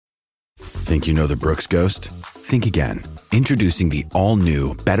Think you know the Brooks Ghost? Think again. Introducing the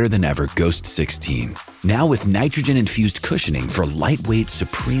all-new, better-than-ever Ghost 16. Now with nitrogen-infused cushioning for lightweight,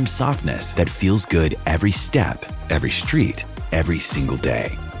 supreme softness that feels good every step, every street, every single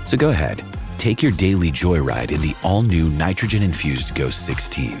day. So go ahead, take your daily joyride in the all-new nitrogen-infused Ghost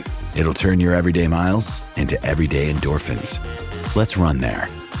 16. It'll turn your everyday miles into everyday endorphins. Let's run there.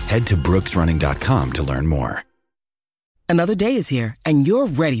 Head to brooksrunning.com to learn more. Another day is here, and you're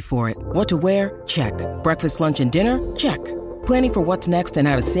ready for it. What to wear? Check. Breakfast, lunch, and dinner? Check. Planning for what's next and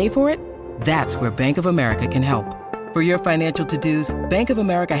how to save for it? That's where Bank of America can help. For your financial to-dos, Bank of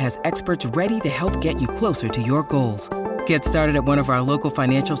America has experts ready to help get you closer to your goals. Get started at one of our local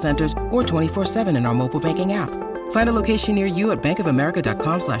financial centers or 24/7 in our mobile banking app. Find a location near you at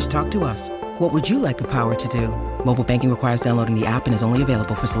bankofamerica.com/talktous. What would you like the power to do? Mobile banking requires downloading the app and is only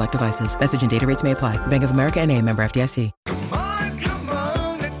available for select devices. Message and data rates may apply. Bank of America N.A., member FDIC. Come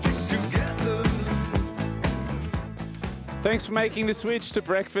on, let's stick together. Thanks for making the switch to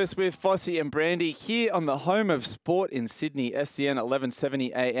breakfast with Fossey and Brandy here on the home of sport in Sydney, SCN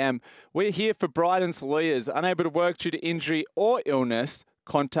 1170 AM. We're here for Bryden's Lawyers. Unable to work due to injury or illness,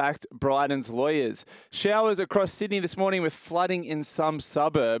 contact Bryden's Lawyers. Showers across Sydney this morning with flooding in some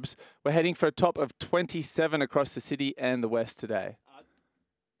suburbs. We're heading for a top of 27 across the city and the west today.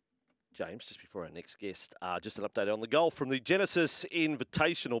 James, just before our next guest, just an update on the golf from the Genesis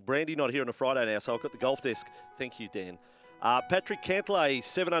Invitational. Brandy not here on a Friday now, so I've got the golf desk. Thank you, Dan. Patrick Cantlay,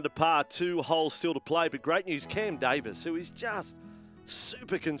 7 under par, 2 holes still to play. But great news, Cam Davis, who is just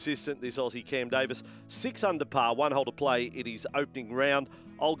super consistent, this Aussie Cam Davis. 6 under par, 1 hole to play in his opening round.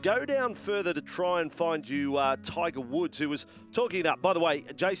 I'll go down further to try and find you Tiger Woods, who was talking up. By the way,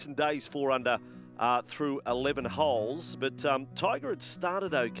 Jason Day's 4 under through 11 holes. But Tiger had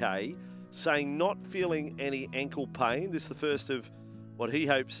started okay, saying not feeling any ankle pain. This is the first of what he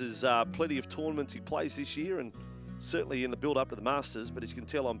hopes is plenty of tournaments he plays this year, and certainly in the build-up to the Masters. But as you can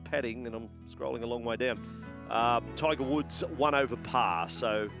tell, I'm padding and I'm scrolling a long way down. Tiger Woods 1 over par,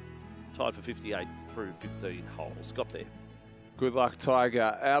 so tied for 58 through 15 holes. Got there. Good luck,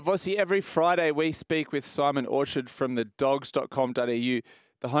 Tiger. Obviously, every Friday we speak with Simon Orchard from the dogs.com.au,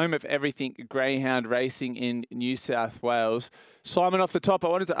 the home of everything greyhound racing in New South Wales. Simon, off the top, I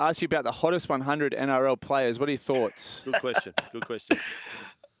wanted to ask you about the hottest 100 NRL players. What are your thoughts? Good question. Good question.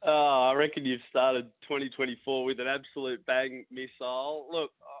 I reckon you've started 2024 with an absolute bang missile.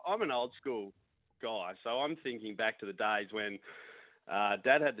 Look, I'm an old school guy, so I'm thinking back to the days when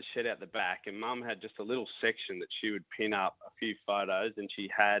Dad had the shed out the back and Mum had just a little section that she would pin up a few photos, and she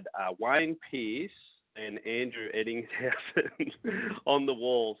had Wayne Pearce and Andrew Eddingshausen on the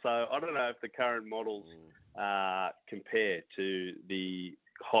wall. So I don't know if the current models compare to the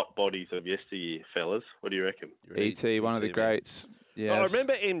hot bodies of yesteryear, fellas. What do you reckon? E.T., one of the greats. Yes. I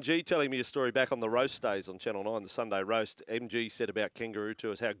remember MG telling me a story back on the roast days on Channel 9, the Sunday roast. MG said about kangaroo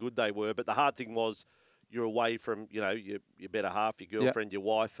tours, how good they were, but the hard thing was you're away from, your better half, your girlfriend, your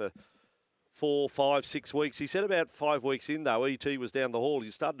wife for 4, 5, 6 weeks. He said about 5 weeks in, though, E.T. was down the hall.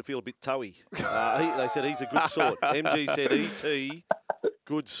 He started to feel a bit toey. They said he's a good sort. MG said E.T.,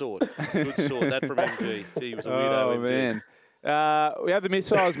 good sort. Good sort. That from MG. Gee, he was a weirdo, MG. Man. We had the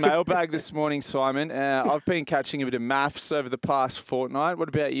missiles mailbag this morning, Simon. I've been catching a bit of maths over the past fortnight. What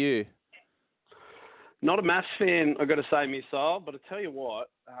about you? Not a maths fan, I've got to say, missile, but I tell you what,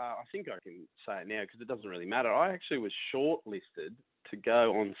 I think I can say it now because it doesn't really matter. I actually was shortlisted to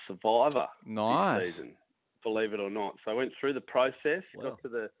go on Survivor this season, believe it or not. So I went through the process, got to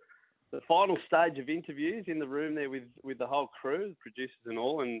the final stage of interviews in the room there with the whole crew, the producers and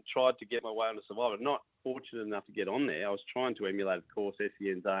all, and tried to get my way onto Survivor. Not fortunate enough to get on there. I was trying to emulate, of course,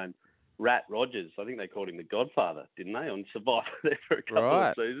 SEN's own Rat Rogers. I think they called him the Godfather, didn't they, on Survivor there for a couple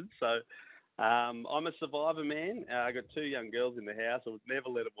of seasons. So I'm a Survivor man. I got 2 young girls in the house. I would never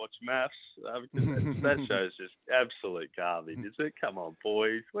let them watch maths because that show's just absolute garbage, isn't it? Come on,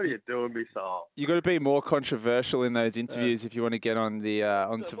 boys. What are you doing, missile? You got to be more controversial in those interviews if you want to get on the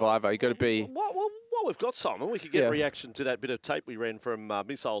on Survivor. You got to be. Well, we've got Simon. We could get a reaction to that bit of tape we ran from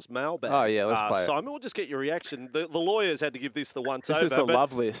Missile's mailbag. Oh, yeah, let's play it. Simon, we'll just get your reaction. The lawyers had to give this the once over. This is the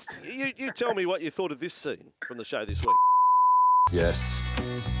love list. You tell me what you thought of this scene from the show this week. Yes.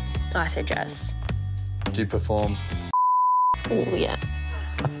 I said yes. Do you perform? Oh, yeah.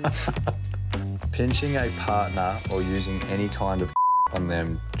 Pinching a partner or using any kind of on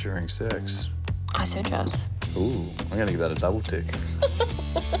them during sex? I said yes. Ooh, I'm going to give that a double tick.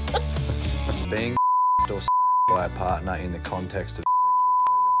 Being or by a partner in the context of sexual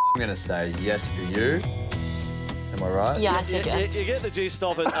pleasure, I'm going to say yes for you. Am I right? Yeah, I said yes. You get the gist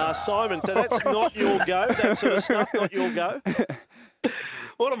of it, Simon. So that's not your go, that sort of stuff, not your go?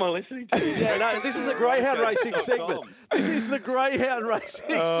 What am I listening to? Yeah, no, this is a Greyhound racing segment. This is the Greyhound racing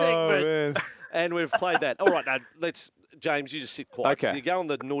segment. Man. And we've played that. All right, now, James, you just sit quiet. Okay. You go on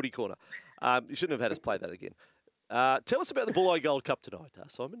the naughty corner. You shouldn't have had us play that again. Tell us about the Bulleye Gold Cup tonight,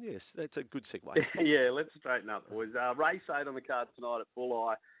 Simon. Yes, that's a good segue. Yeah, let's straighten up, boys. Race 8 on the card tonight at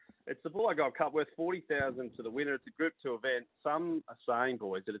Bulleye. It's the Bulleye Gold Cup worth $40,000 to the winner. It's a Group 2 event. Some are saying,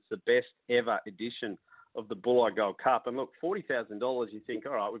 boys, that it's the best ever edition of the Bulleye Gold Cup. And look, $40,000, you think,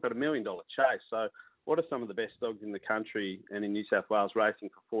 all right, we've got $1 million chase. So what are some of the best dogs in the country and in New South Wales racing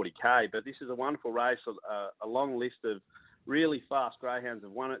for $40K? But this is a wonderful race. A long list of really fast greyhounds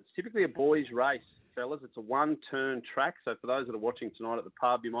have won it. It's typically a boys' race, fellas. It's a one-turn track. So for those that are watching tonight at the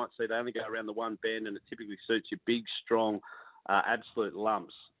pub, you might see they only go around the one bend, and it typically suits your big, strong, absolute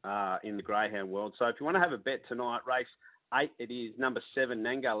lumps in the greyhound world. So if you want to have a bet tonight, race 8 it is. Number 7,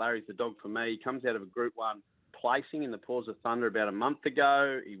 Nangar Larry's the dog for me. He comes out of a Group 1 placing in the Paws of Thunder about a month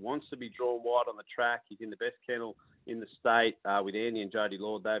ago. He wants to be drawn wide on the track. He's in the best kennel in the state with Andy and Jodie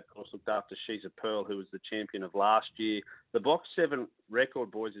Lord. They, of course, looked after She's a Pearl, who was the champion of last year. The Box 7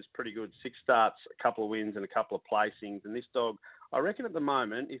 record, boys, is pretty good. 6 starts, a couple of wins and a couple of placings. And this dog, I reckon at the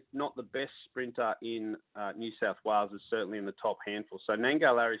moment, if not the best sprinter in New South Wales, is certainly in the top handful. So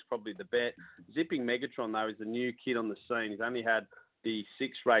Nangar Larry's probably the bet. Zipping Megatron, though, is the new kid on the scene. He's only had the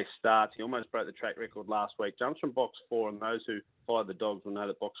 6 race starts. He almost broke the track record last week. Jumps from box 4, and those who follow the dogs will know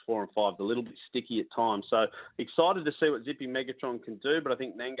that box 4 and 5 are a little bit sticky at times. So excited to see what Zipping Megatron can do, but I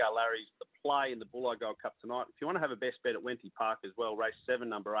think Nangar Larry's the play in the Bulleye Gold Cup tonight. If you want to have a best bet at Wenty Park as well, race 7,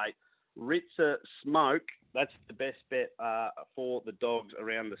 number 8, Ritza Smoke. That's the best bet for the dogs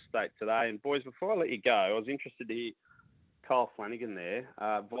around the state today. And boys, before I let you go, I was interested to hear Kyle Flanagan there.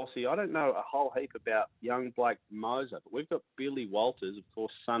 Vossi, I don't know a whole heap about young Blake Moser, but we've got Billy Walters, of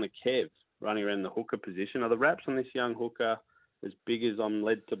course, son of Kev, running around the hooker position. Are the raps on this young hooker as big as I'm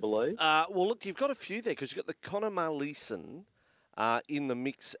led to believe? Well, look, you've got a few there because you've got the Connor Marleeson in the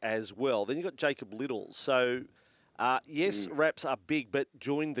mix as well. Then you've got Jacob Little. So, yes, raps are big, but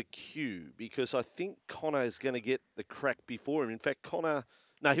join the queue because I think Connor is going to get the crack before him. In fact, Connor,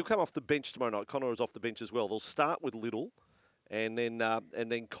 no, he'll come off the bench tomorrow night. Connor is off the bench as well. They'll start with Little. And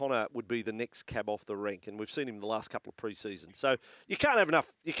then Connor would be the next cab off the rank, and we've seen him the last couple of pre-seasons. So you can't have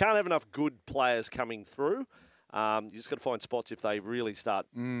enough. You can't have enough good players coming through. You just got to find spots if they really start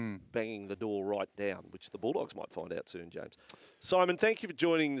banging the door right down, which the Bulldogs might find out soon. James, Simon, thank you for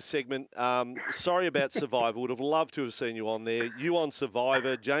joining the segment. Sorry about Survivor. Would have loved to have seen you on there. You on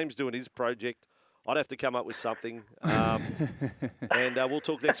Survivor. James doing his project. I'd have to come up with something, and we'll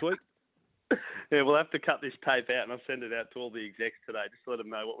talk next week. Yeah, we'll have to cut this tape out and I'll send it out to all the execs today just to let them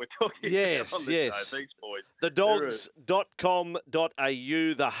know what we're talking about on the show. Thanks, boys.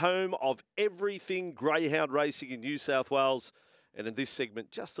 Thedogs.com.au, the home of everything greyhound racing in New South Wales. And in this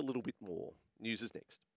segment, just a little bit more. News is next.